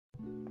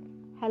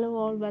Hello,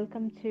 all.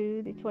 Welcome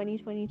to the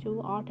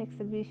 2022 art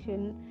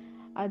exhibition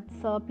at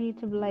Sir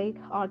Peter Blake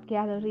Art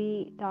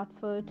Gallery,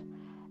 Dartford.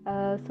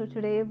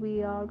 Today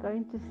we are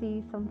going to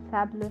see some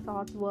fabulous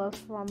artwork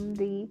from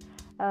the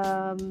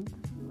um,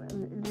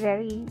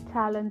 very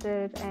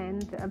talented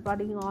and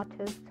budding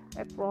artists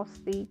across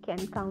the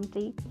Kent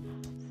County.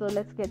 So,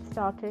 let's get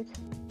started.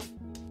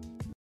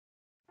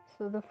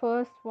 So, the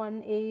first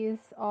one is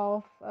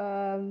of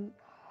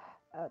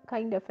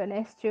kind of an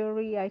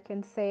estuary, I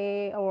can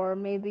say, or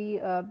maybe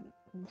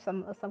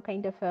some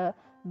kind of a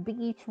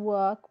beach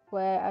work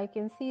where I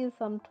can see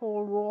some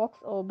tall rocks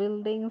or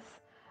buildings,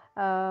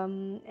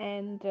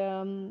 and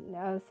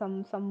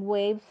some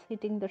waves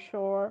hitting the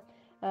shore,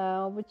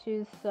 which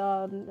is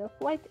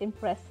quite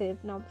impressive.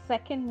 Now, the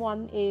second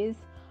one is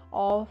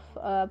of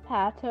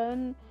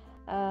pattern.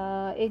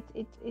 It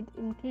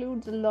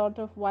includes a lot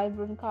of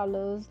vibrant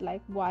colors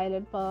like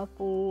violet,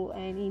 purple,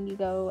 and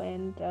indigo,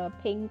 and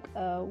pink,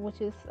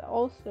 which is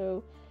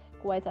also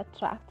quite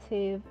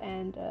attractive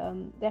and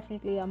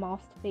definitely a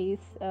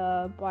masterpiece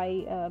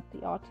by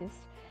the artist.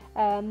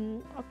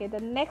 Okay,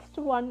 the next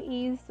one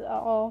is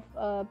of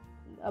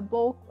a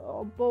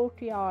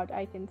boatyard,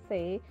 I can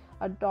say,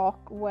 a dock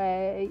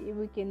where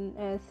we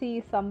can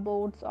see some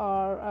boats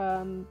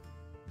are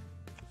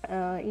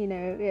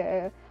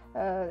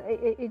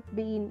it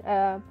being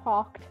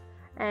parked,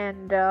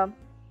 and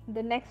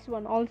the next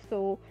one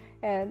also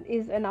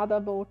is another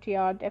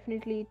boatyard.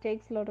 Definitely it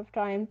takes a lot of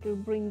time to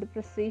bring the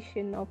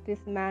precision of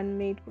this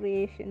man-made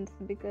creations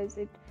because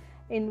it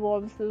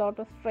involves a lot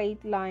of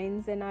straight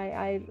lines, and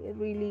I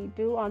really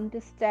do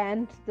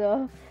understand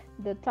the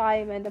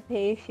time and the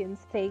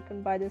patience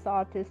taken by this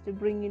artist to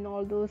bring in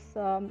all those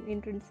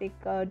intrinsic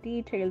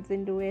details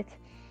into it.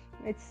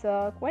 It's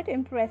quite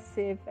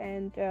impressive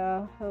and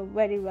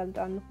very well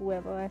done.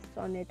 Whoever has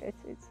done it,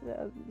 it's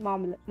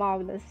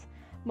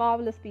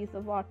marvelous piece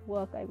of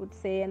artwork, I would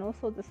say, and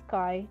also the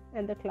sky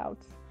and the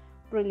clouds,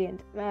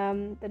 brilliant.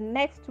 The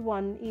next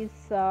one is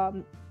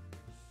an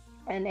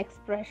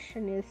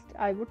expressionist,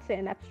 I would say,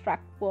 an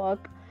abstract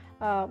work.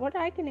 What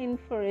I can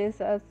infer is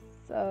a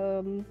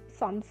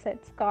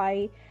sunset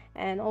sky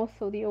and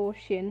also the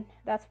ocean.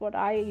 That's what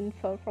I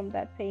infer from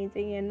that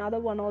painting. Another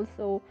one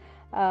also,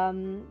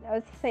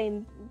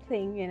 same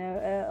thing,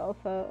 of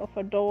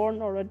a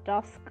dawn or a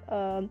dusk,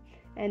 and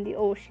the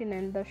ocean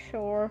and the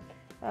shore,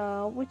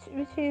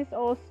 which is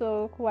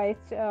also quite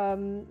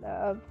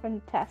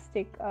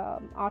fantastic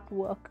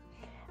artwork.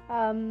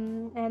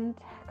 And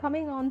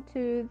coming on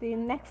to the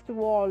next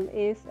wall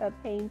is a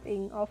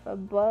painting of a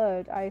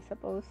bird, I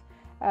suppose,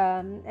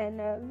 and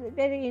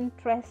very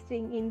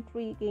interesting,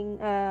 intriguing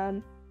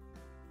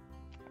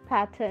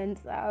patterns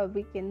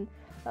we can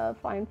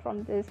find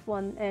from this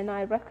one. And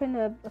I reckon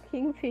a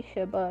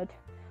kingfisher bird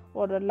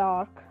or a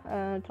lark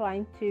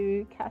trying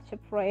to catch a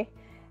prey.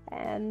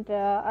 And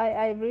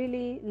I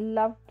really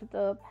loved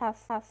the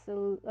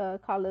pastel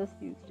colors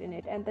used in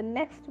it. And the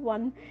next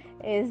one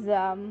is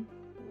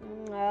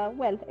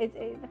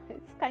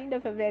it's kind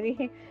of a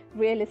very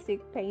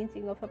realistic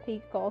painting of a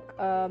peacock,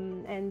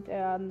 and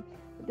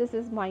this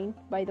is mine,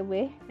 by the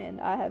way, and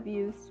I have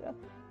used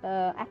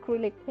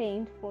acrylic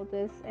paint for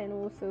this, and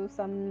also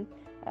some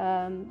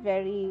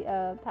very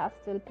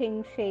pastel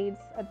pink shades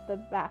at the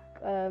back.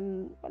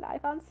 Well, I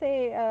can't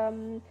say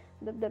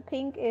the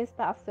pink is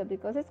pastel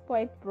because it's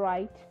quite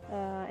bright,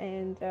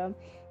 and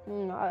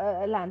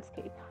a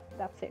landscape,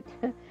 that's it.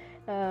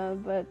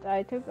 But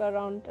I took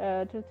around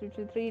 2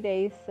 to 3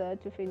 days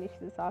to finish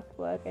this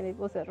artwork, and it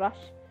was a rush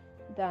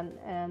done,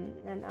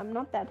 and I'm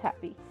not that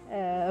happy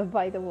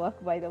by the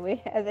work, by the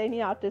way, as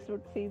any artist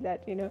would see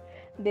that,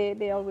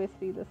 they always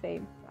feel the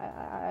same,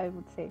 I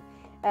would say.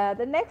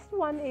 The next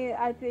one is,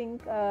 I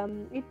think,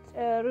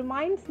 it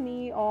reminds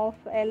me of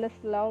L.S.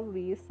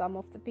 Lowry's some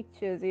of the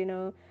pictures,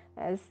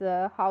 as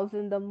House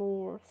in the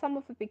Moor. Some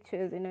of the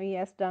pictures, he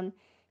has done.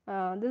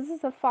 This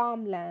is a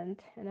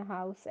farmland and a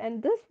house,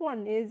 and this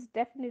one is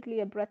definitely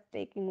a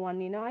breathtaking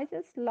one. I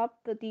just love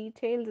the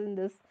details in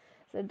this.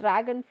 It's a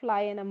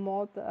dragonfly and a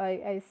moth,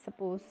 I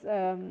suppose,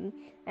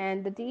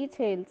 and the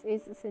details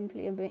is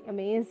simply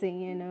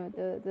amazing.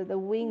 The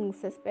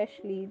wings,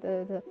 especially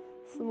the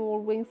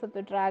small wings of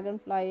the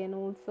dragonfly, and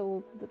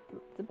also the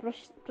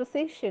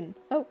precision.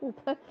 Oh,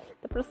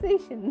 the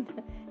precision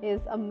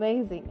is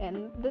amazing.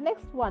 And the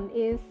next one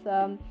is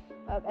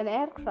an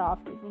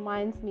aircraft. It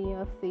reminds me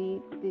of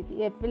the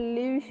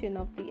evolution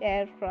of the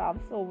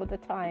aircrafts over the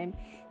time,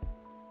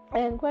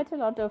 and quite a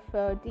lot of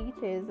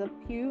details. A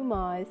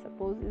puma, I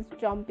suppose, is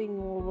jumping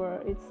over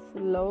its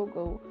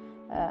logo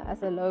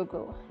as a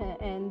logo,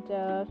 and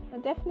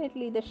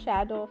definitely the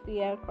shadow of the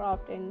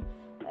aircraft, and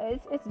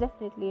it's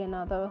definitely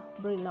another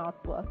brilliant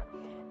artwork.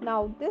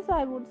 Now, this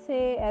I would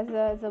say as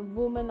a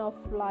woman of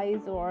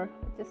flies, or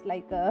just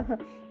like a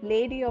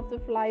lady of the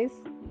flies,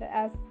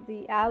 as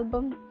the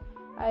album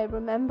I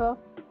remember,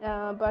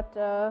 but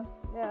a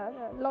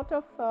lot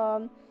of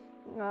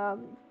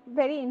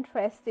very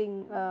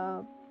interesting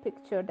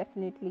picture,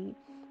 definitely,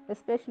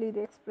 especially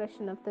the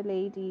expression of the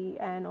lady,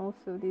 and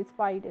also the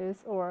spiders,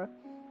 or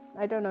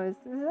I don't know, is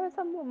there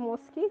some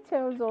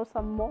mosquitoes or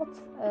some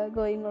moths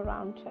going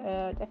around?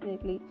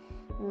 Definitely.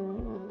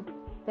 Mm,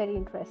 very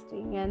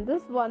interesting. And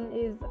this one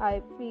is,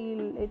 I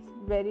feel it's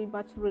very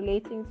much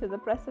relating to the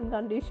present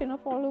condition of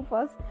all of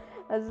us,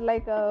 as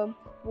like a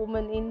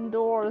woman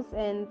indoors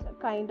and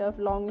kind of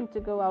longing to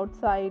go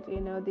outside.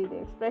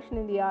 The expression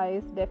in the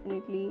eyes,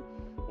 definitely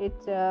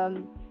it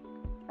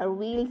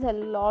reveals a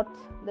lot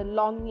the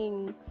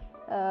longing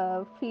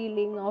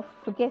feeling of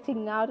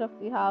getting out of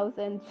the house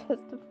and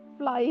just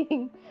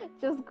flying,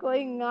 just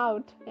going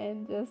out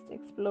and just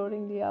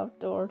exploring the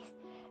outdoors.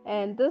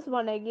 And this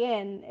one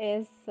again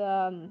is,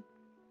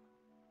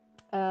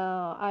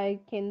 I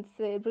can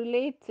say,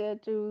 relate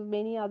to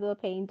many other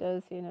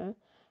painters.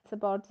 It's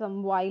about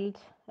some wild,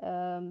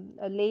 a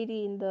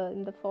lady in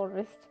the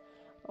forest,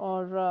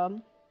 or a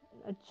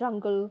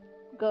jungle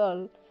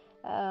girl.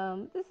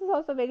 This is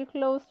also very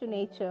close to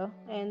nature,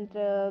 and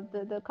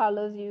the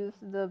colors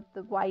used, the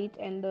white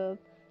and the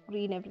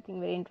green, everything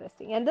very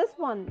interesting. And this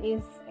one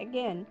is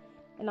again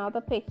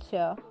another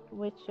picture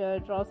which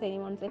draws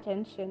anyone's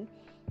attention,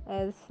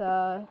 as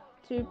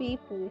two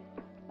people,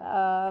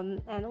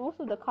 and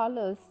also the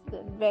colors,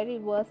 very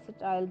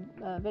versatile,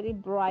 very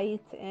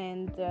bright,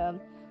 and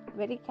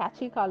very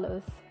catchy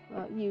colors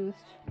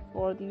used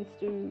for these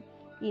two,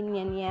 yin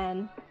and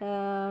yang.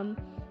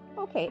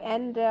 Okay,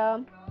 and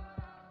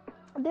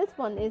this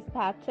one is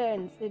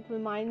patterns. It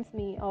reminds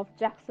me of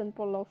Jackson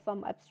Pollock,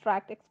 some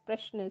abstract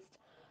expressionist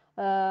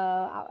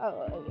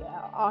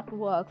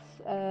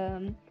artworks,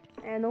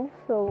 and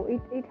also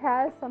it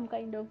has some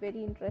kind of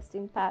very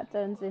interesting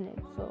patterns in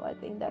it. So I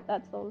think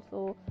that's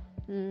also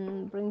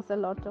brings a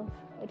lot of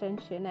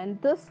attention.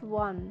 And this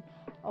one,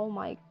 oh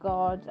my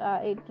God,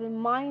 it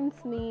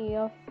reminds me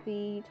of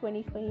the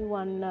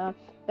 2021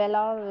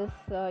 Belarus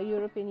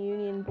European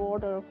Union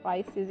border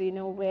crisis.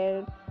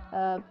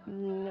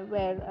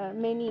 Where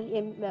many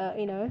in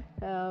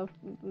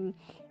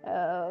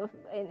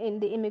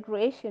the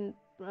immigration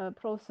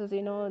process,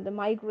 the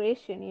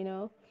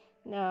migration,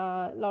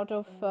 a lot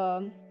of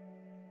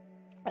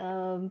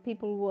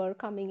people were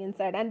coming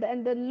inside, and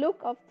the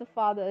look of the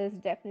father is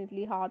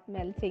definitely heart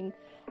melting,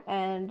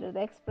 and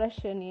the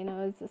expression,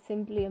 is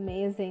simply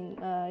amazing.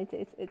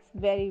 It's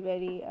very,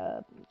 very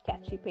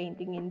catchy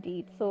painting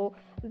indeed. So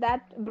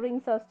that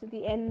brings us to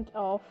the end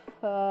of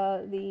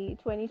the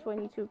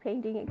 2022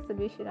 painting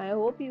exhibition. I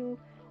hope you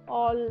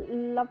all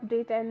loved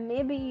it, and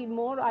maybe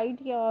more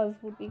ideas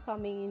would be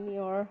coming in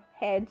your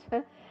head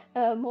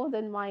more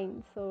than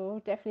mine.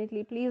 So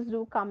definitely, please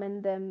do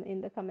comment them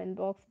in the comment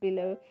box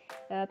below.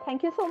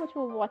 Thank you so much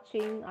for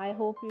watching. I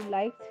hope you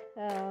liked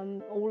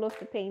all of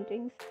the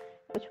paintings.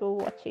 Much for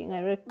watching.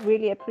 I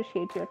really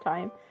appreciate your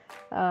time.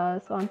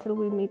 So until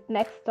we meet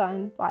next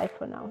time, bye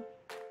for now.